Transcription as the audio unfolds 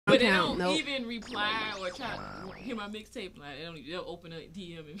But they account. don't Nope. even reply or try to hear my mixtape. Like they'll open a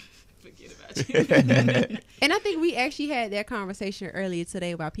DM and forget about you. And I think we actually had that conversation earlier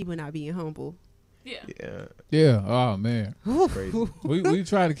today about people not being humble. Yeah. Oh man, Crazy. we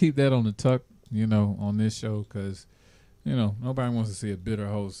try to keep that on the tuck, on this show because, nobody wants to see a bitter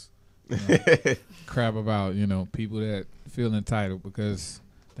host crap about people that feel entitled because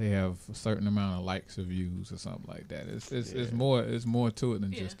they have a certain amount of likes or views or something like that. It's more to it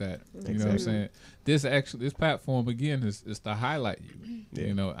than just that. You know what I'm saying? This platform again is to highlight you.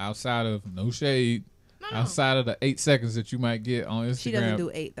 Yeah. Outside of no shade. Outside of the 8 seconds that you might get on Instagram. She doesn't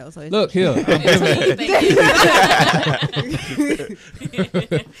do 8 though. So it's look here.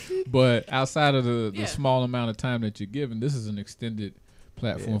 But outside of the small amount of time that you're given, this is an extended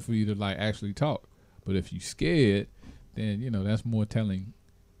platform for you to actually talk. But if you scared, then that's more telling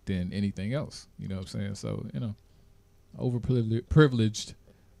than anything else. You know what I'm saying? So overprivileged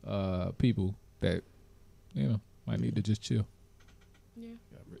people that might need to just chill. Yeah.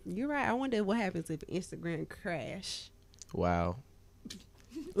 You're right. I wonder what happens if Instagram crash. Wow.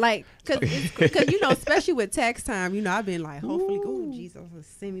 Like, cause especially with tax time, I've been like, hopefully, Jesus,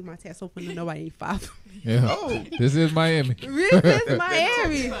 send me my tax. Hopefully, nobody ain't filed. Yeah. Oh, this is Miami. This is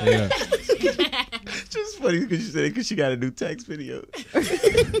Miami. Yeah. Just funny because you said it because she got a new tax video.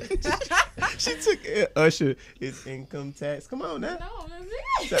 She took Usher his income tax. Come on now. No,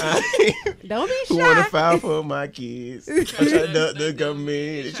 that's it. Don't be Who want to shy. file for my kids? I try to duck the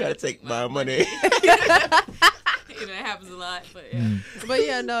government. They try to take my money. That happens a lot, but But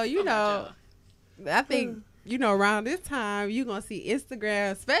I think around this time you're gonna see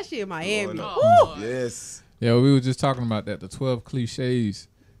Instagram, especially in Miami. Yes. Yeah, we were just talking about that. The 12 cliches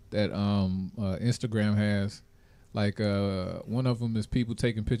that Instagram has. Like one of them is people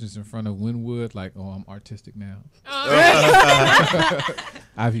taking pictures in front of Wynwood. Like, oh, I'm artistic now.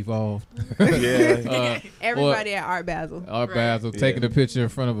 I've evolved. Yeah. Everybody at Art Basel. Art Basel taking a picture in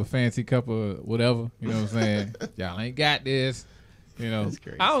front of a fancy cup of whatever. You know what I'm saying? Y'all ain't got this. That's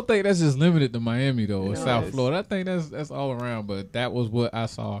crazy. I don't think that's just limited to Miami though, or No, South Florida. I think that's all around. But that was what I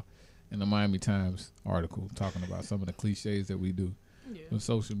saw in the Miami Times article talking about some of the cliches that we do on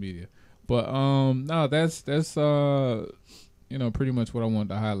social media. But no, that's pretty much what I wanted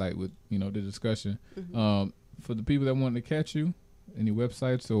to highlight with the discussion. Mm-hmm. For the people that want to catch you, any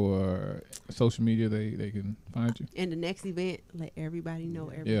websites or social media they can find you. And the next event, let everybody know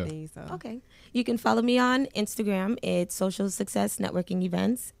everything. So okay, you can follow me on Instagram. It's Social Success Networking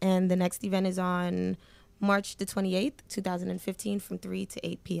Events, and the next event is on March the 28th, 2015, from 3 to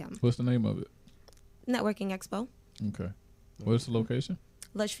 8 p.m. What's the name of it? Networking Expo. Okay. What's the location?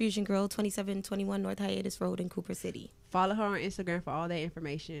 Lush Fusion Grill, 2721 North Hiatus Road in Cooper City. follow her on Instagram for all that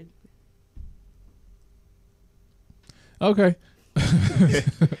information. Okay.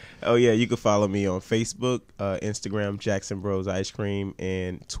 Oh yeah, you can follow me on Facebook, Instagram, Jackson Bros Ice Cream,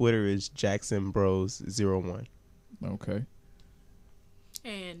 and Twitter is Jackson Bros 01. Okay.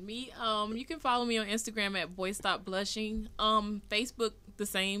 And me, you can follow me on Instagram at Boy Stop Blushing. Facebook the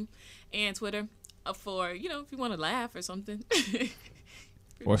same, and Twitter for if you want to laugh or something.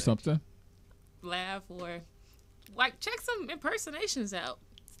 Or something. Laugh or check some impersonations out,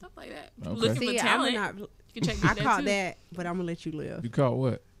 stuff like that. Okay. Looking for talent. You can check I that caught too. that, but I'm gonna let you live. You caught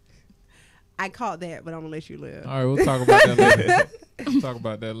what? I caught that, but I'm gonna let you live. All right, we'll talk about that later. We'll talk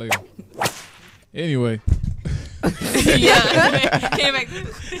about that later. Anyway. Yeah. Came back.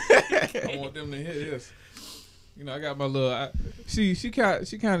 I want them to hear this. I got my little. She kind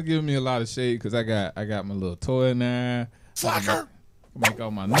of giving me a lot of shade because I got my little toy now. Slacker. Make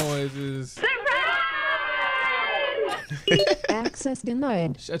all my noises. Access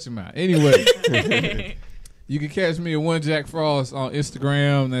denied. Shut your mouth. Anyway, you can catch me at One Jack Frost on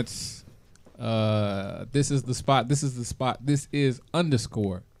Instagram. That's this is the spot. This is the spot. This is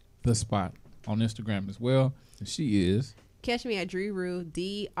 _ the spot on Instagram as well. And she is. Catch me at Driru,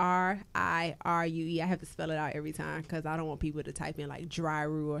 DRIRUE. I have to spell it out every time because I don't want people to type in like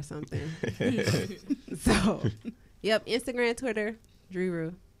Dryru or something. So, yep, Instagram, Twitter,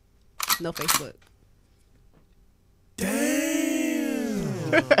 Driru. No Facebook.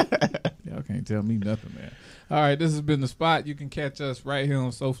 Y'all can't tell me nothing, man. All right, this has been The Spot. You can catch us right here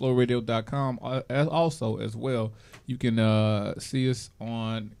on SoFloRadio.com. Also, as well, you can see us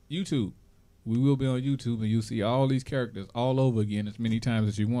on YouTube. We will be on YouTube, and you'll see all these characters all over again as many times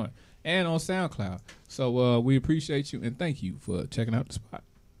as you want. And on SoundCloud. So we appreciate you, and thank you for checking out The Spot.